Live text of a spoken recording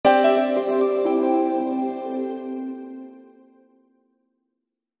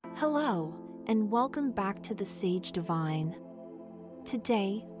and welcome back to the Sage Divine.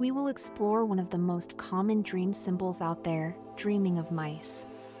 Today, we will explore one of the most common dream symbols out there, dreaming of mice.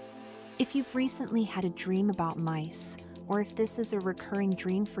 If you've recently had a dream about mice, or if this is a recurring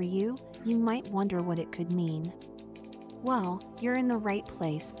dream for you, you might wonder what it could mean. Well, you're in the right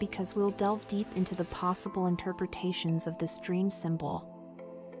place because we'll delve deep into the possible interpretations of this dream symbol.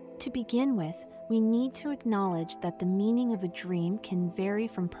 To begin with, we need to acknowledge that the meaning of a dream can vary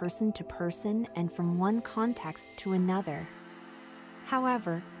from person to person and from one context to another.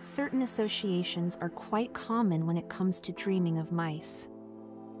 However, certain associations are quite common when it comes to dreaming of mice.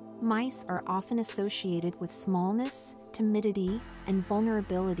 Mice are often associated with smallness, timidity, and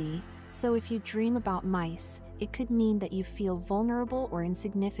vulnerability, so if you dream about mice, it could mean that you feel vulnerable or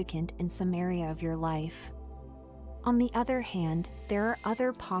insignificant in some area of your life. On the other hand, there are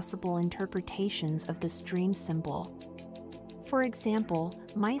other possible interpretations of this dream symbol. For example,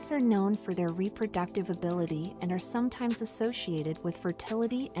 mice are known for their reproductive ability and are sometimes associated with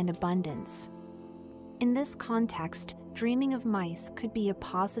fertility and abundance. In this context, dreaming of mice could be a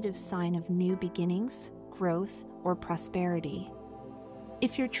positive sign of new beginnings, growth, or prosperity.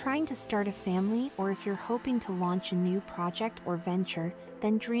 If you're trying to start a family or if you're hoping to launch a new project or venture,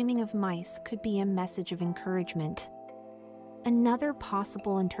 then dreaming of mice could be a message of encouragement. Another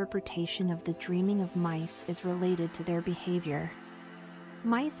possible interpretation of the dreaming of mice is related to their behavior.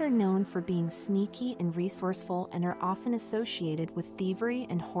 Mice are known for being sneaky and resourceful and are often associated with thievery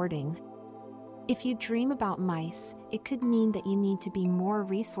and hoarding. If you dream about mice, it could mean that you need to be more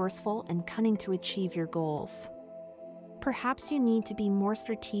resourceful and cunning to achieve your goals. Perhaps you need to be more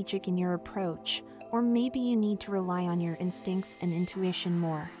strategic in your approach, or maybe you need to rely on your instincts and intuition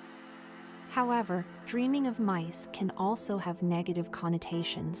more. However, dreaming of mice can also have negative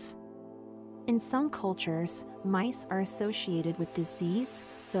connotations. In some cultures, mice are associated with disease,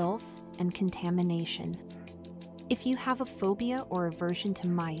 filth, and contamination. If you have a phobia or aversion to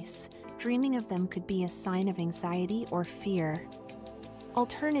mice, dreaming of them could be a sign of anxiety or fear.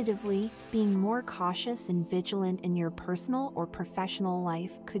 Alternatively, being more cautious and vigilant in your personal or professional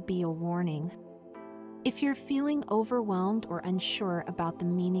life could be a warning. If you're feeling overwhelmed or unsure about the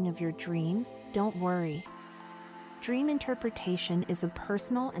meaning of your dream, don't worry. Dream interpretation is a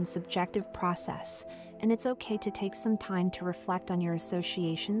personal and subjective process, and it's okay to take some time to reflect on your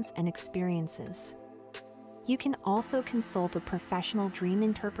associations and experiences. You can also consult a professional dream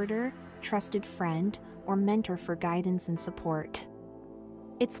interpreter, trusted friend, or mentor for guidance and support.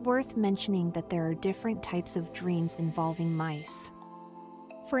 It's worth mentioning that there are different types of dreams involving mice.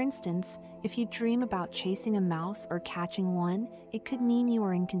 For instance, if you dream about chasing a mouse or catching one, it could mean you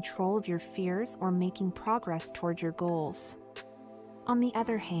are in control of your fears or making progress toward your goals. On the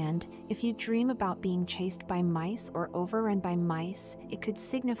other hand, if you dream about being chased by mice or overrun by mice, it could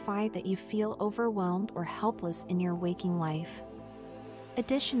signify that you feel overwhelmed or helpless in your waking life.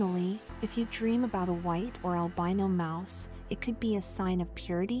 Additionally, if you dream about a white or albino mouse, it could be a sign of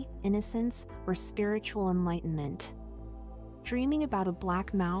purity, innocence, or spiritual enlightenment. Dreaming about a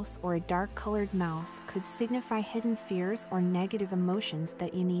black mouse or a dark-colored mouse could signify hidden fears or negative emotions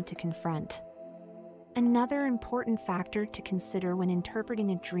that you need to confront. Another important factor to consider when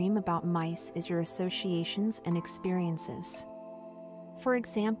interpreting a dream about mice is your associations and experiences. For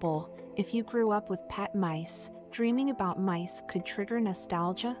example, if you grew up with pet mice, dreaming about mice could trigger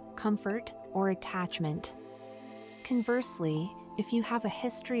nostalgia, comfort, or attachment. Conversely, if you have a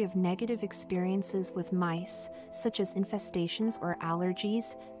history of negative experiences with mice, such as infestations or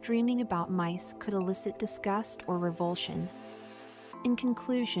allergies, dreaming about mice could elicit disgust or revulsion. In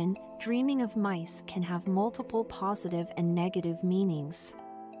conclusion, dreaming of mice can have multiple positive and negative meanings.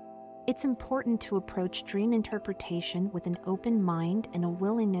 It's important to approach dream interpretation with an open mind and a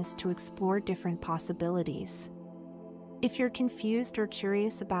willingness to explore different possibilities. If you're confused or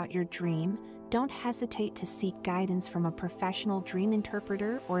curious about your dream, don't hesitate to seek guidance from a professional dream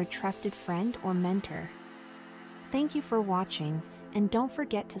interpreter or a trusted friend or mentor. Thank you for watching, and don't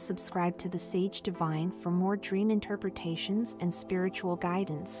forget to subscribe to the Sage Divine for more dream interpretations and spiritual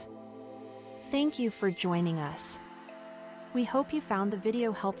guidance. Thank you for joining us. We hope you found the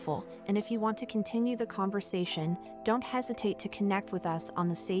video helpful, and if you want to continue the conversation, don't hesitaate to connect with us on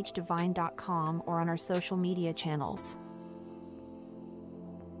thesagedivine.com or on our social media channels.